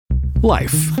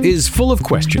Life is full of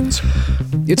questions.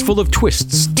 It's full of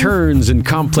twists, turns, and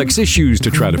complex issues to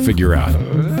try to figure out.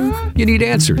 You need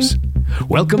answers.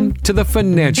 Welcome to The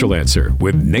Financial Answer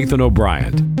with Nathan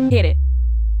O'Brien. Hit it.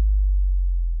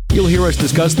 You'll hear us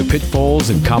discuss the pitfalls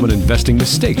and common investing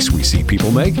mistakes we see people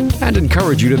make and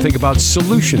encourage you to think about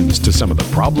solutions to some of the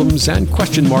problems and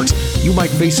question marks you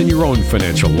might face in your own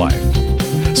financial life.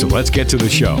 So let's get to the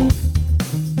show.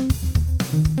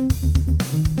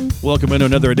 Welcome into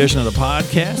another edition of the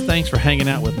podcast. Thanks for hanging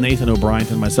out with Nathan O'Brien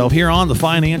and myself here on The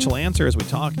Financial Answer as we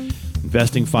talk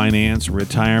investing, finance,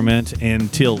 retirement,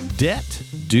 until debt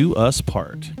do us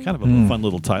part. Kind of a fun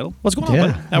little title. What's going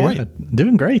on, buddy? How are you?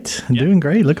 Doing great. Doing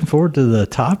great. Looking forward to the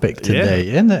topic today.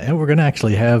 Yeah. And we're going to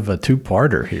actually have a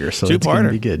two-parter here, so it's going to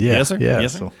be good. Yeah. Yes, sir. Yeah.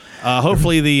 Yes, sir.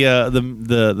 Hopefully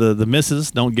the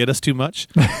misses don't get us too much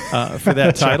for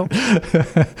that title.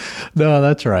 No,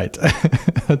 that's right.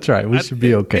 That's right. We should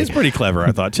be okay. It's pretty clever,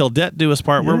 I thought. Till debt do us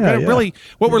part. We're really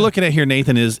what we're looking at here,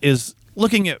 Nathan, is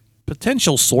looking at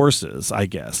potential sources, I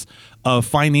guess, of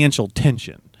financial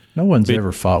tension. No one's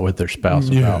ever fought with their spouse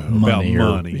about money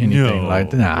or anything like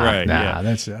that. Nah.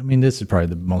 This is probably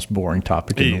the most boring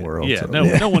topic in the world. Yeah, so.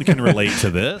 No one can relate to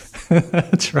this.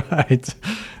 That's right.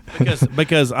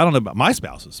 Because I don't know about my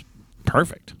spouse is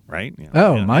perfect, right?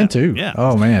 Mine too. Yeah.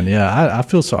 Oh man, yeah. I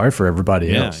feel sorry for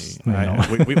everybody else.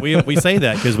 We say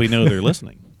that because we know they're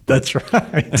listening. That's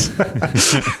right.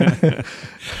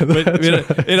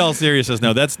 But in all seriousness,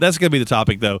 no, that's going to be the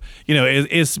topic, though.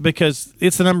 It's because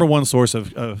it's the number one source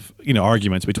of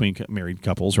arguments between married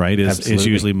couples, right? Is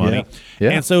usually money.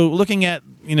 Yeah. And so looking at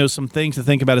some things to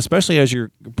think about, especially as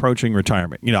you're approaching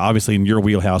retirement. Obviously in your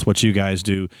wheelhouse, what you guys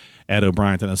do at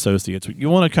O'Brien and Associates, you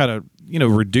want to kind of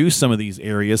reduce some of these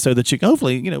areas so that you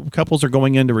hopefully couples are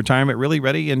going into retirement really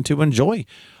ready and to enjoy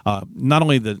not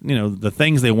only the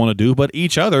things they want to do, but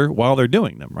each other while they're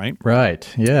doing them, right?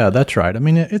 Right. Yeah, that's right. I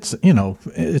mean, it's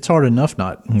it's hard enough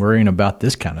not worrying about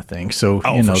this kind of thing. So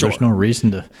there's no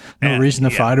reason to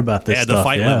fight about this stuff. The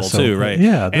fight level too, right?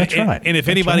 Yeah, that's right. And if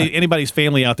anybody's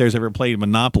family out there has ever played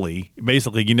Monopoly,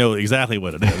 basically you know exactly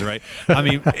what it is, right? I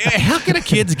mean, how can a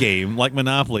kids game like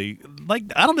Monopoly? Like,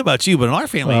 I don't know about you, but in our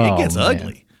family, it gets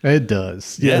ugly. It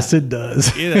does. Yes, it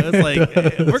does. It's like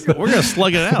we're going to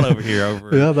slug it out over here.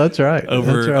 That's right.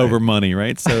 Over money,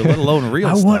 right? So let alone real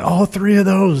stuff. I want all three of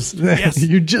those. Yes.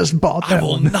 You just bought that I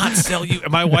will one. not sell you.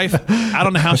 My wife, I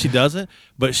don't know how she does it,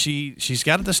 but she's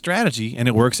got the strategy, and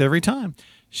it works every time.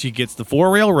 She gets the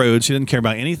 4 railroads. She doesn't care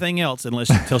about anything else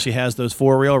until she has those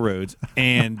 4 railroads,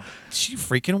 and she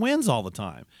freaking wins all the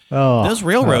time. Those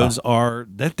railroads they're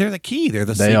the key. They're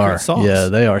the secret sauce. Yeah,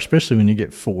 they are, especially when you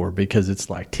get 4 because it's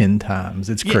like 10 times.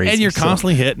 It's crazy. And you're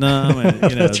constantly hitting them. And,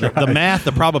 That's right. The math,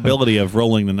 the probability of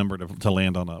rolling the number to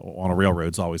land on a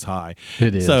railroad is always high.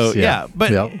 It is. So,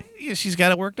 but she's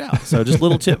got it worked out. So just a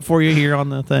little tip for you here on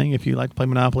the thing. If you like to play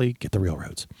Monopoly, get the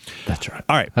railroads. That's right.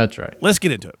 All right. That's right. Let's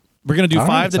get into it. We're going to do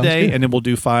 5 today, and then we'll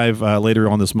do 5 later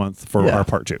on this month for our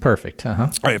part 2. Perfect. All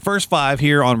right, first 5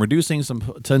 here on reducing some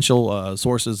potential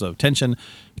sources of tension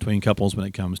between couples when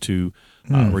it comes to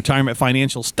retirement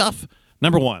financial stuff.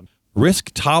 Number 1,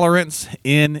 risk tolerance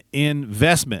in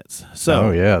investments.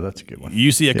 So, that's a good one.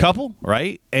 You see a couple,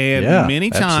 right? And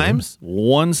many times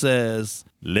one says,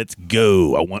 "Let's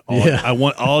go. I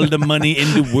want all the money in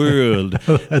the world."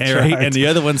 Right. And the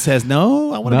other one says,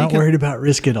 "No, I want to be not worried about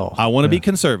risk at all. I want to be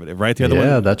conservative." Right? The other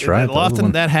one. That's right.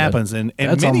 Often that happens, and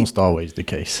that's almost always the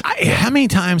case. How many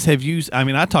times have you? I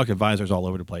mean, I talk to advisors all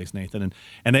over the place, Nathan,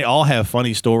 and they all have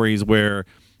funny stories where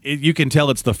you can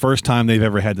tell it's the first time they've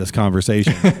ever had this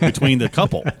conversation between the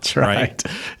couple. That's right.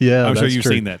 Yeah, I'm sure you've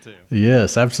seen that too.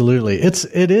 Yes, absolutely.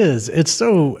 It is. It's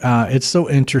so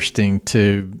interesting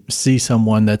to see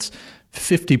someone that's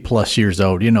 50 plus years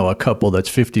old, a couple that's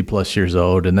 50 plus years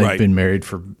old and they've been married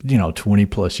for, 20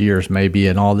 plus years maybe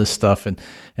and all this stuff.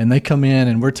 And they come in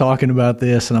and we're talking about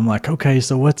this and I'm like, okay,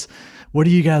 so what do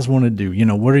you guys want to do?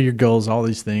 What are your goals? All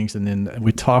these things. And then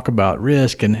we talk about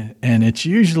risk and it's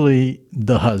usually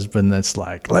the husband that's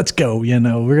like, let's go, we're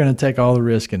going to take all the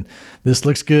risk and this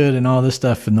looks good and all this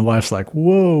stuff. And the wife's like,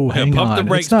 whoa, hang Pump on. The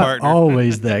brakes, it's not partner.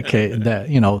 always that case,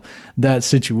 that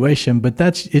situation, but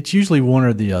it's usually one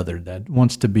or the other that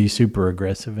wants to be super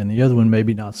aggressive and the other one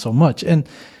maybe not so much. And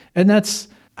that's,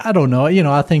 I don't know.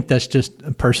 I think that's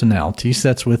just personalities.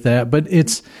 That's with that. But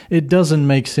it doesn't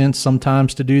make sense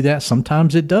sometimes to do that.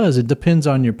 Sometimes it does. It depends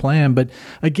on your plan. But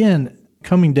again,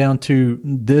 coming down to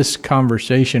this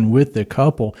conversation with the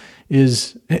couple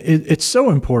is it's so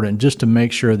important just to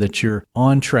make sure that you're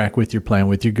on track with your plan,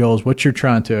 with your goals, what you're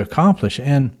trying to accomplish.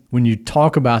 And when you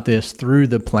talk about this through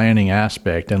the planning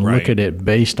aspect and look at it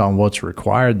based on what's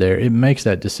required there, it makes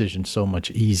that decision so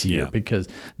much easier because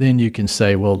then you can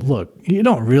say, well, look, you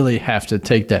don't really have to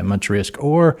take that much risk,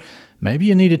 or maybe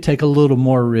you need to take a little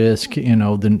more risk,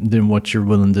 than what you're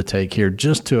willing to take here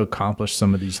just to accomplish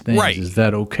some of these things. Right. Is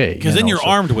that okay? Because then you're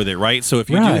armed with it, right? So if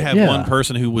you do have one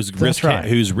person who's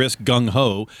risk gung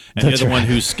ho, and the other one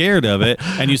who's scared of it,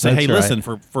 and you say, hey, listen,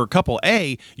 for couple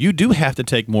A, you do have to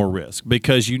take more risk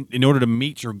because in order to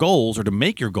meet your goals or to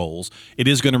make your goals, it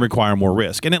is going to require more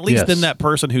risk. And at least then that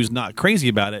person who's not crazy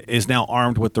about it is now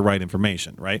armed with the right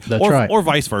information, right? That's right. Or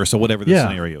vice versa, whatever the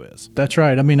scenario is. That's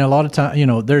right. I mean, a lot of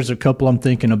time, there's a couple I'm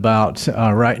thinking about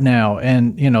right now,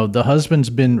 and the husband's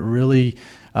been really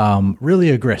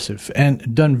aggressive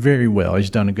and done very well. He's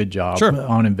done a good job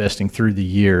on investing through the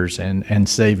years and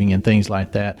saving and things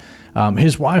like that.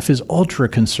 His wife is ultra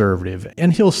conservative,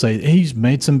 and he'll say he's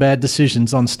made some bad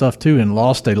decisions on stuff too and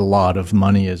lost a lot of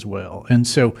money as well. And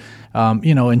so,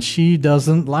 and she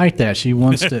doesn't like that. She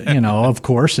wants to, of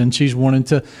course, and she's wanting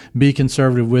to be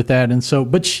conservative with that. And so,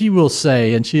 but she will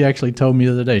say, and she actually told me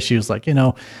the other day, she was like,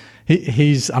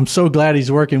 I'm so glad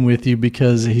he's working with you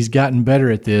because he's gotten better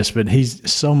at this, but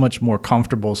he's so much more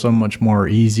comfortable, so much more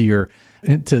easier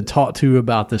to talk to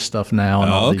about this stuff now and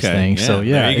all these things. Yeah, so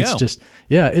it's just,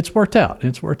 it's worked out.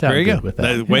 It's worked out good with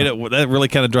that. That really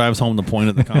kind of drives home the point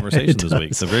of the conversation this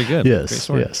week. So very good. Yes,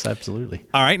 absolutely.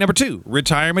 All right, number 2,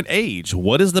 retirement age.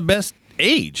 What is the best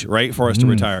age, right, for us to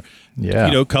retire?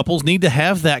 Yeah. Couples need to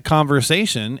have that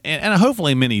conversation, and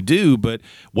hopefully many do, but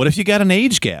what if you got an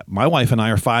age gap? My wife and I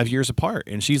are 5 years apart,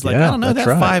 and she's like, I don't know, that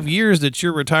 5 years that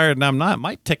you're retired and I'm not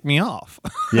might tick me off.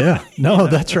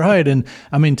 That's right. And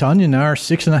I mean, Tanya and I are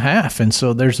 6.5, and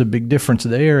so there's a big difference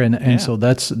there, and so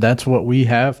that's what we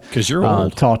have. Because you're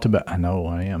old. Talked about. I know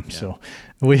I am. Yeah. So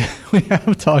we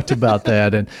have talked about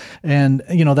that, and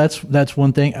that's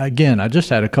one thing. Again, I just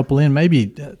had a couple in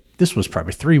maybe. This was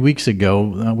probably 3 weeks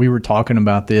ago. We were talking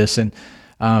about this, and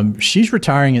she's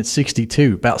retiring at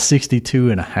 62, about 62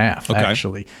 and a half,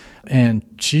 actually. And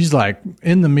she's like,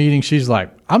 in the meeting, she's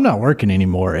like, I'm not working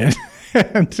anymore. And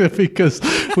because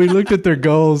we looked at their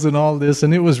goals and all this,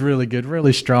 and it was really good,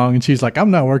 really strong. And she's like,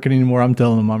 I'm not working anymore. I'm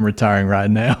telling them I'm retiring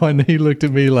right now. And he looked at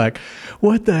me like,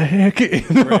 what the heck? Wait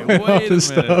a minute.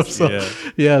 Stuff. So,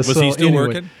 Was he still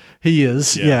working? He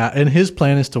is, and his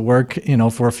plan is to work,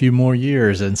 for a few more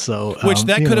years, and so which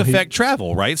that could affect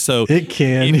travel, right? So it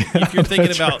can. If you're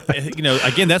thinking about,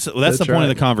 again, that's the point of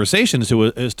the conversation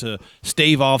is to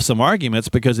stave off some arguments,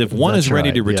 because if one is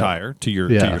ready to retire to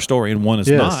your story and one is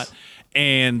not.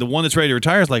 And the one that's ready to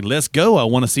retire is like, let's go. I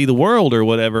want to see the world or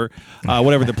whatever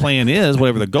the plan is,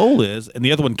 whatever the goal is. And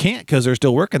the other one can't because they're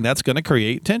still working. That's going to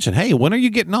create tension. Hey, when are you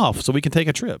getting off so we can take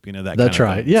a trip? That's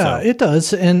right. Thing. Yeah, it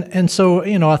does. And so,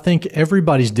 I think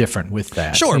everybody's different with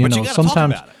that. Sure, but you got to talk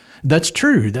about it. That's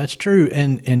true.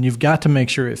 And you've got to make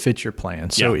sure it fits your plan.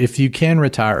 So if you can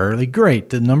retire early,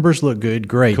 great. The numbers look good,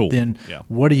 great. Cool. Then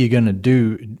what are you going to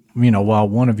do, while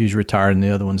one of you's retired and the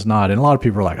other one's not? And a lot of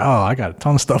people are like, oh, I got a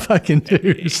ton of stuff I can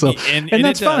do. So and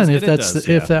that's fine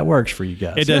if that works for you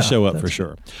guys. It does show up for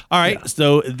sure. All right.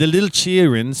 So the little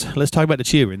children's, let's talk about the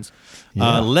children's.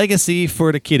 Legacy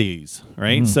for the kiddies,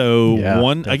 right? So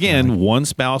one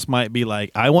spouse might be like,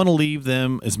 I want to leave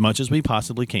them as much as we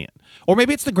possibly can. Or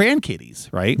maybe it's the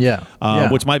grandkiddies, right?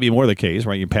 Which might be more the case,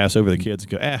 right? You pass over the kids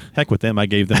and go, heck with them. I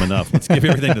gave them enough. Let's give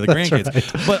everything to the grandkids.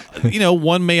 Right. But,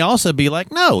 one may also be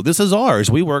like, no, this is ours.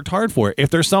 We worked hard for it. If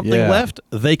there's something left,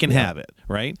 they can have it,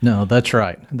 right? No, that's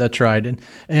right. That's right.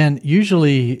 And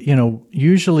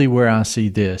usually where I see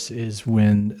this is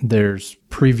when there's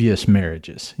previous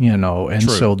marriages,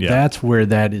 and so that's where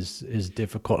that is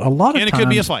difficult. A lot of times, and it could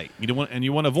be a fight. You want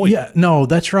to avoid. Yeah, no,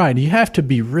 that's right. You have to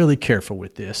be really careful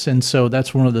with this, and so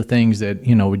that's one of the things that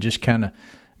we just kind of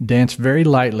dance very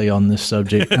lightly on this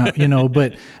subject,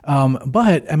 but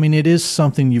I mean, it is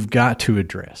something you've got to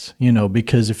address,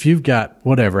 because if you've got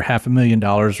whatever,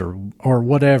 $500,000 or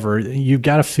whatever, you've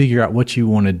got to figure out what you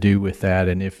want to do with that.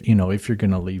 And if you're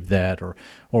going to leave that or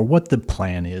what the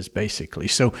plan is basically.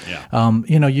 So,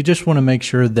 you just want to make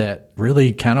sure that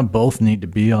really kind of both need to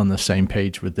be on the same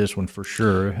page with this one for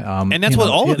sure. And that's what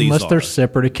all of these unless they're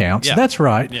separate accounts. Yeah. That's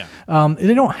right. Yeah.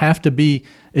 They don't have to be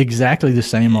exactly the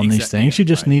same on these things. You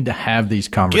just need to have these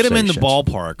conversations. Get them in the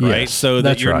ballpark, right? Yes, so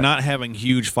that you're not having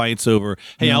huge fights over,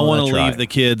 hey, I want to leave the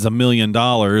kids $1 million,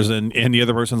 and the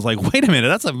other person's like, wait a minute,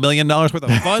 that's $1 million worth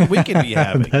of fun we can be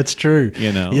having. That's true.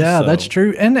 Yeah, that's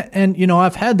true. And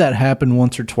I've had that happen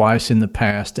once or or twice in the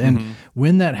past. And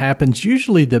when that happens,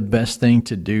 usually the best thing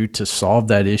to do to solve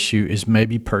that issue is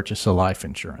maybe purchase a life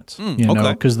insurance,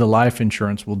 because the life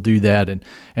insurance will do that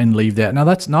and leave that. Now,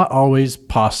 that's not always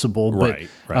possible,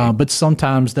 but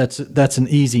sometimes that's an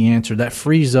easy answer. That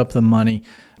frees up the money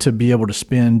to be able to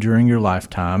spend during your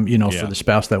lifetime, for the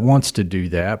spouse that wants to do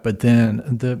that. But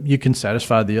then you can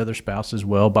satisfy the other spouse as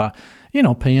well by,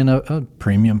 paying a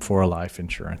premium for a life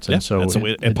insurance. And so that's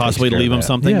and possibly leave them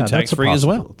something tax-free as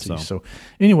well. So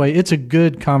anyway, it's a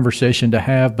good conversation to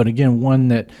have, but again, one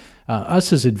that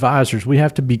us as advisors, we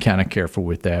have to be kind of careful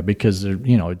with that because,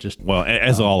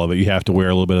 as all of it, you have to wear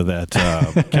a little bit of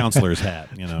that counselor's hat,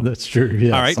 That's true.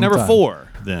 Yeah. All right. Sometimes. Number 4,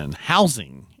 then,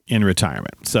 housing in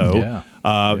retirement. So,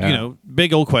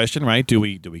 big old question, right? Do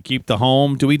we keep the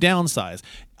home? Do we downsize?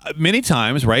 Many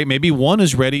times, right? Maybe one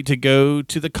is ready to go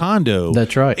to the condo.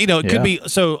 That's right. It could be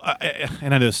so.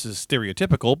 And I know this is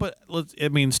stereotypical, but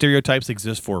stereotypes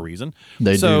exist for a reason.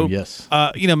 They do. Yes.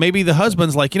 Maybe the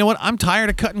husband's like, what? I'm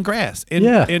tired of cutting grass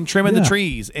and trimming the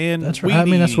trees and that's right.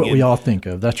 That's what we all think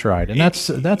of. That's right, and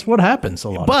that's what happens a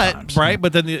lot of times. Right.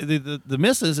 But then the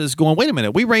missus is going, wait a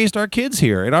minute. We raised our kids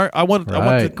here, and I want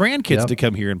the grandkids to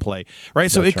come here and play. Right.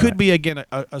 So it could be again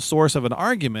a source of an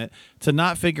argument to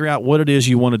not figure out what it is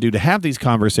you want to do to have these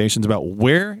conversations about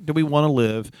where do we want to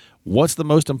live, what's the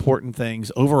most important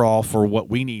things overall for what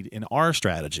we need in our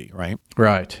strategy, right?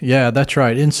 Right. Yeah, that's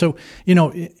right. And so,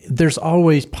 there's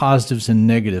always positives and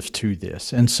negatives to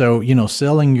this. And so,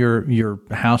 selling your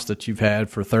house that you've had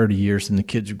for 30 years and the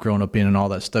kids have grown up in and all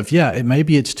that stuff,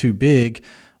 maybe it's too big,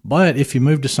 but if you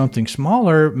move to something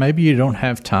smaller, maybe you don't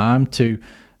have time to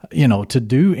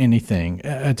do anything,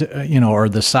 or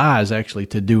the size actually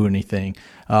to do anything,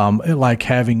 like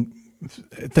having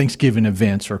Thanksgiving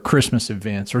events or Christmas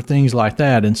events or things like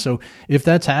that. And so if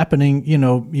that's happening,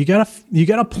 you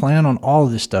gotta plan on all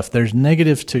of this stuff. There's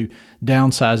negatives to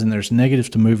downsizing. There's negatives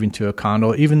to moving to a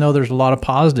condo, even though there's a lot of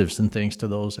positives and things to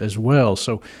those as well.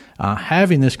 So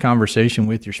having this conversation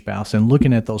with your spouse and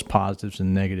looking at those positives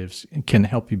and negatives can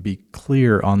help you be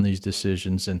clear on these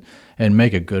decisions and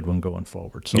make a good one going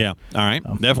forward. So, all right,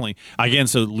 definitely. Again,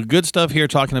 so good stuff here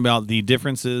talking about the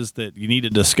differences that you need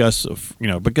to discuss,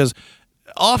 because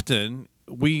often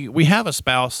we have a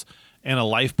spouse and a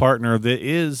life partner that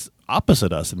is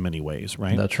opposite us in many ways,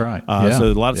 right? That's right.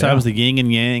 So a lot of times the yin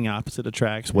and yang, opposite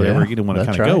attracts, whatever you want to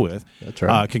kind of go with,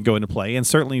 can go into play. And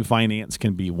certainly finance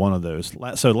can be one of those.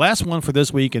 So the last one for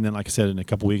this week, and then like I said, in a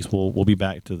couple weeks, we'll be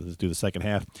back to do the second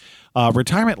half.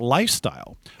 Retirement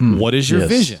lifestyle. What is your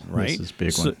vision, right? This is a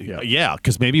big one. Yeah,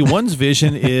 because maybe one's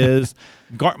vision is,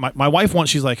 my wife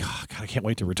wants, she's like, oh, God, I can't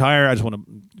wait to retire. I just want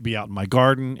to be out in my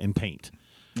garden and paint,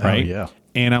 right? Oh, yeah.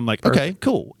 And I'm like, okay,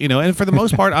 cool. And for the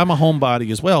most part, I'm a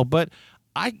homebody as well. But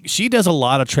she does a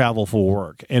lot of travel for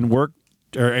work,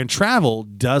 and travel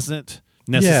doesn't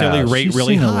necessarily rate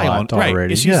really high on.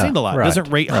 Right, she's seen a lot. Doesn't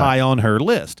rate high on her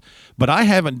list. But I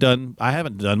haven't done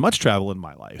much travel in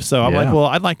my life, so I'm like, well,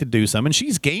 I'd like to do some, and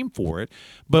she's game for it.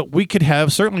 But we could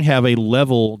certainly have a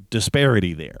level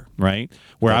disparity there, right?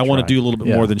 Where I want to do a little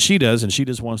bit more than she does, and she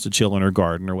just wants to chill in her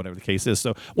garden or whatever the case is.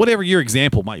 So whatever your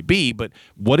example might be, but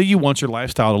what do you want your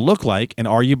lifestyle to look like, and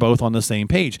are you both on the same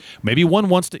page? Maybe one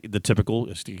wants to, the typical,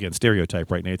 again, stereotype,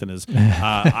 right, Nathan, is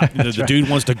the dude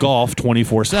wants to golf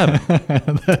 24/7,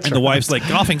 and the wife's like,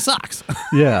 golfing sucks.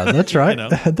 Yeah, that's right.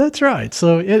 That's right.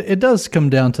 So it does come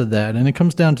down to that, and it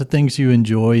comes down to things you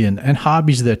enjoy and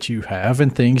hobbies that you have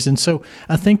and things. And so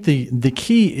I think the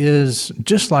key is,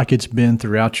 just like it's been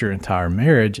throughout your entire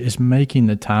marriage, is making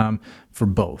the time for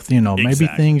both. Maybe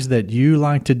things that you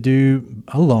like to do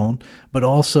alone, but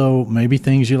also maybe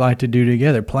things you like to do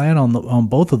together. Plan on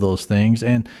both of those things,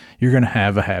 and you're going to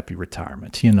have a happy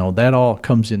retirement. That all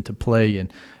comes into play,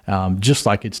 and just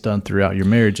like it's done throughout your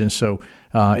marriage. And so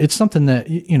it's something that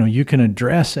you can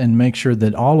address and make sure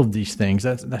that all of these things.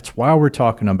 That's why we're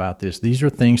talking about this. These are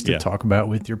things to talk about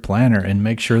with your planner and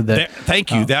make sure that.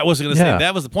 Thank you. That was going to say,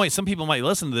 that was the point. Some people might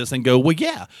listen to this and go, "Well,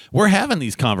 yeah, we're having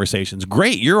these conversations.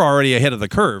 Great, you're already ahead of the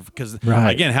curve." Because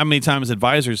again, how many times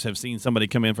advisors have seen somebody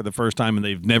come in for the first time and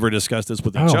they've never discussed this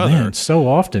with each other? Man, so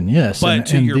often, yes.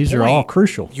 But and these are all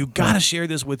crucial. You got to share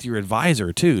this with your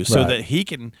advisor too, so that he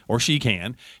can or she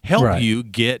can help you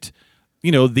get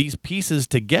these pieces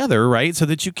together, right? So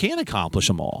that you can accomplish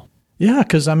them all. Yeah,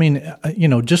 because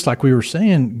just like we were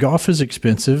saying, golf is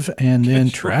expensive, and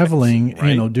then traveling,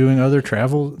 doing other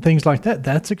travel, things like that,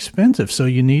 that's expensive. So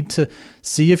you need to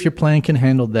see if your plan can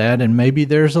handle that, and maybe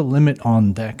there's a limit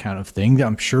on that kind of thing.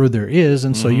 I'm sure there is,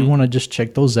 and so you want to just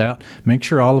check those out, make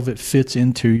sure all of it fits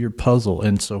into your puzzle.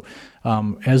 And so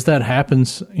as that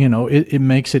happens, it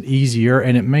makes it easier,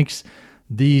 and it makes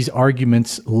these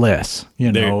arguments less,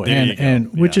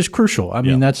 which is crucial. I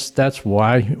mean, that's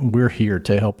why we're here,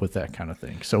 to help with that kind of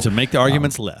thing. So to make the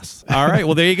arguments less. All right.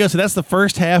 Well, there you go. So that's the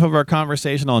first half of our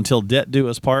conversation on Till Debt Do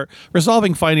Us Part,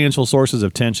 resolving financial sources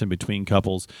of tension between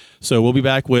couples. So we'll be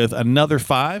back with another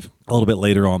 5 a little bit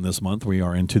later on this month. We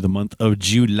are into the month of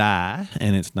July,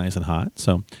 and it's nice and hot.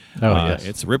 So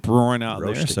it's rip-roaring out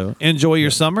there. So enjoy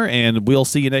your summer, and we'll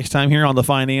see you next time here on The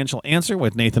Financial Answer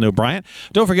with Nathan O'Brien.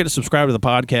 Don't forget to subscribe to the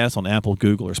podcast on Apple,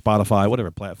 Google, or Spotify,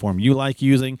 whatever platform you like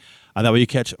using. That way you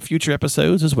catch future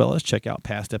episodes as well as check out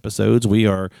past episodes. We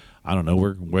are,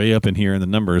 we're way up in here in the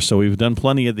numbers. So we've done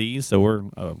plenty of these. So we're,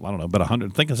 about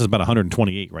 100. I think this is about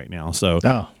 128 right now. So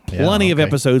plenty of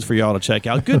episodes for y'all to check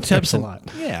out. Good tips. a lot.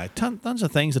 Yeah, tons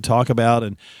of things to talk about.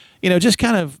 And, just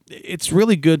kind of, it's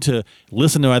really good to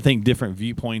listen to, I think, different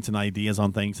viewpoints and ideas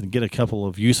on things and get a couple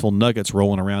of useful nuggets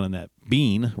rolling around in that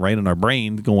bean, right, in our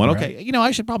brain going, okay,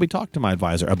 I should probably talk to my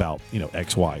advisor about,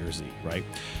 X, Y, or Z, right?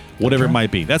 Whatever it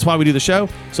might be. That's why we do the show.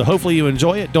 So hopefully you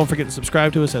enjoy it. Don't forget to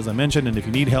subscribe to us, as I mentioned. And if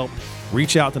you need help,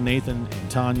 reach out to Nathan and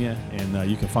Tanya. And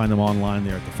you can find them online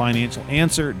there at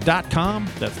thefinancialanswer.com.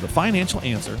 That's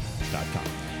thefinancialanswer.com.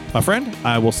 My friend,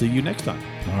 I will see you next time.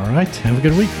 All right. Have a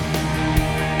good week.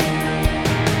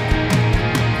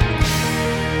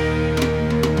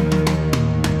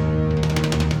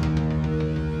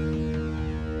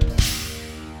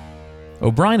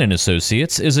 O'Brien &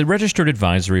 Associates is a registered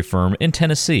advisory firm in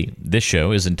Tennessee. This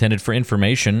show is intended for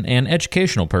information and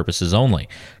educational purposes only.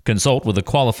 Consult with a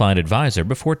qualified advisor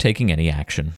before taking any action.